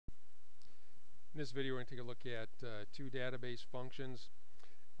In this video, we're going to take a look at two database functions,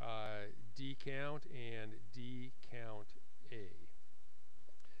 DCOUNT and DCOUNTA.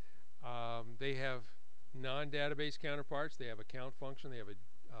 They have non-database counterparts. They have a count function. They have a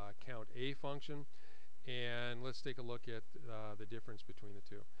COUNTA function. And let's take a look at the difference between the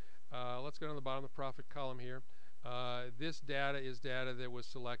two. Let's go down the bottom of the profit column here. This data is data that was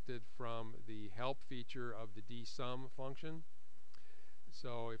selected from the help feature of the DSUM function.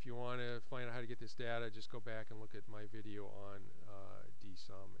 So if you want to find out how to get this data, just go back and look at my video on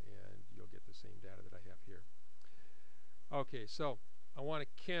DSUM and you'll get the same data that I have here. Okay, so I want to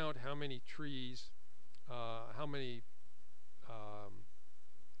count how many trees, how many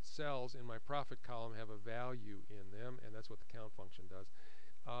cells in my profit column have a value in them, and that's what the count function does.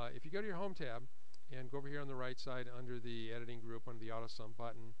 If you go to your Home tab and go over here on the right side under the editing group, under the AutoSum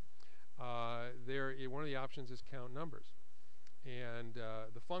button, one of the options is count numbers. And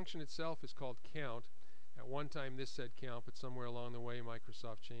the function itself is called count. At one time this said count, but somewhere along the way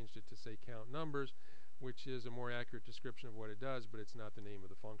Microsoft changed it to say count numbers, which is a more accurate description of what it does, but it's not the name of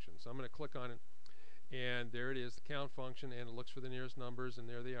the function. So I'm going to click on it, and there it is, the count function, and it looks for the nearest numbers, and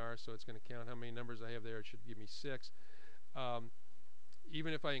there they are. So it's going to count how many numbers I have there. It should give me 6.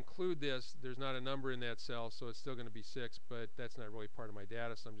 Even if I include this, there's not a number in that cell, so it's still going to be 6, but that's not really part of my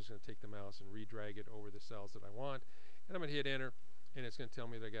data, so I'm just going to take the mouse and redrag it over the cells that I want. And I'm going to hit enter, and it's going to tell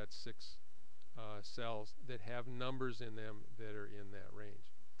me that I got 6 cells that have numbers in them that are in that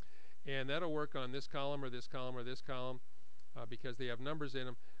range. And that'll work on this column or this column or this column because they have numbers in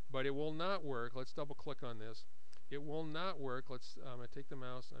them, but it will not work. Let's double click on this. It will not work. I'm going to take the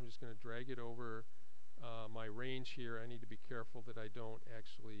mouse, I'm just going to drag it over my range here. I need to be careful that I don't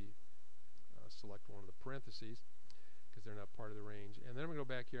actually select one of the parentheses because they're not part of the range. And then I'm going to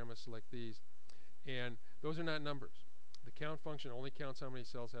go back here, I'm going to select these, and those are not numbers. The count function only counts how many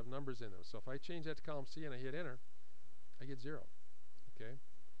cells have numbers in them. So if I change that to column C and I hit enter, I get 0. Okay.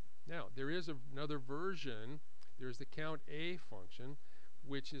 Now there is another version. There's the COUNTA function,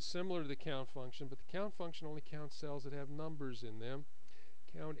 which is similar to the count function, but the count function only counts cells that have numbers in them.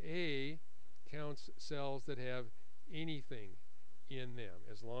 COUNTA counts cells that have anything in them,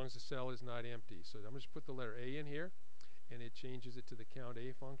 as long as the cell is not empty. So I'm going to just put the letter A in here, and it changes it to the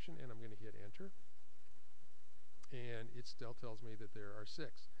COUNTA function, and I'm going to hit enter. And it still tells me that there are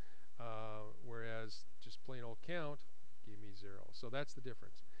 6, whereas just plain old count gave me 0. So that's the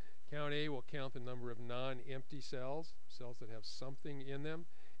difference. COUNTA will count the number of non-empty cells, cells that have something in them,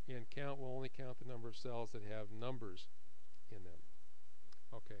 and count will only count the number of cells that have numbers in them.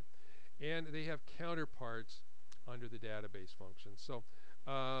 Okay, and they have counterparts under the database function. So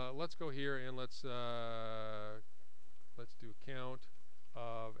let's go here and let's do count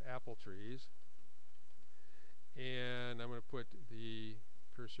of apple trees. And I'm going to put the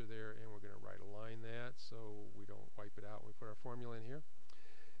cursor there, and we're going to right align that so we don't wipe it out when we put our formula in here.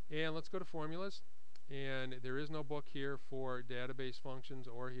 And let's go to formulas. And there is no book here for database functions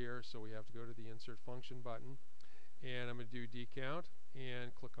or here, so we have to go to the insert function button. And I'm going to do DCOUNT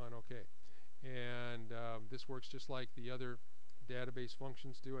and click on OK. And this works just like the other database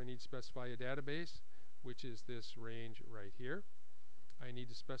functions do. I need to specify a database, which is this range right here. I need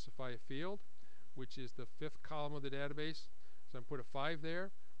to specify a field, which is the 5th column of the database. So I'm put a 5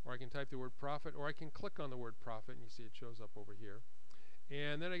 there, or I can type the word profit, or I can click on the word profit, and you see it shows up over here.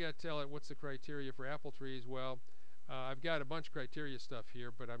 And then I got to tell it what's the criteria for apple trees. Well, I've got a bunch of criteria stuff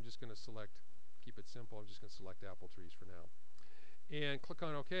here, but I'm just going to keep it simple, I'm just going to select apple trees for now. And click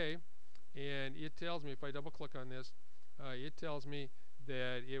on OK, and it tells me, if I double click on this, it tells me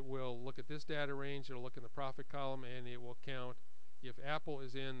that it will look at this data range, it'll look in the profit column, and it will count. If apple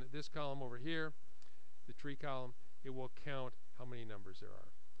is in this column over here, the tree column, it will count how many numbers there are.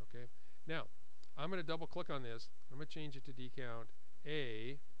 Okay. Now, I'm going to double click on this. I'm going to change it to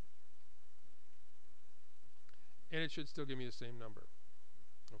DCOUNTA, and it should still give me the same number.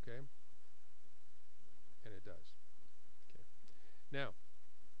 Okay. And it does. Okay. Now,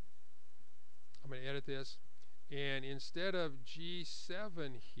 I'm going to edit this, and instead of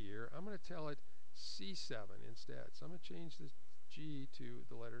G7 here, I'm going to tell it C7 instead. So I'm going to change this G to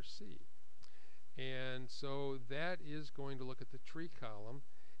the letter C. And so that is going to look at the tree column,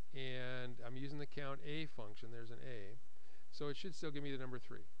 and I'm using the COUNTA function. There's an A. So it should still give me the number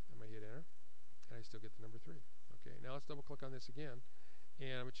 3. I'm going to hit enter, and I still get the number 3. Okay, now let's double click on this again,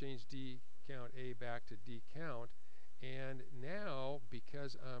 and I'm going to change DCOUNTA back to DCOUNT. And now,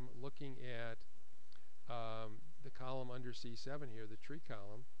 because I'm looking at the column under C7 here, the tree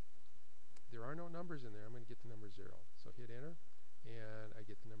column, there are no numbers in there. I'm going to get the number 0. So hit enter, and I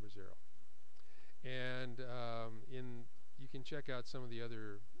get the number 0. And you can check out some of the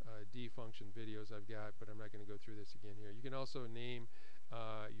other D function videos I've got, but I'm not going to go through this again here. You can also name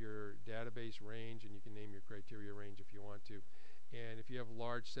your database range, and you can name your criteria range if you want to. And if you have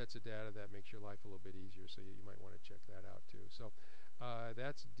large sets of data, that makes your life a little bit easier, so you might want to check that out too. So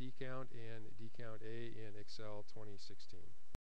that's DCOUNT and DCOUNTA in Excel 2016.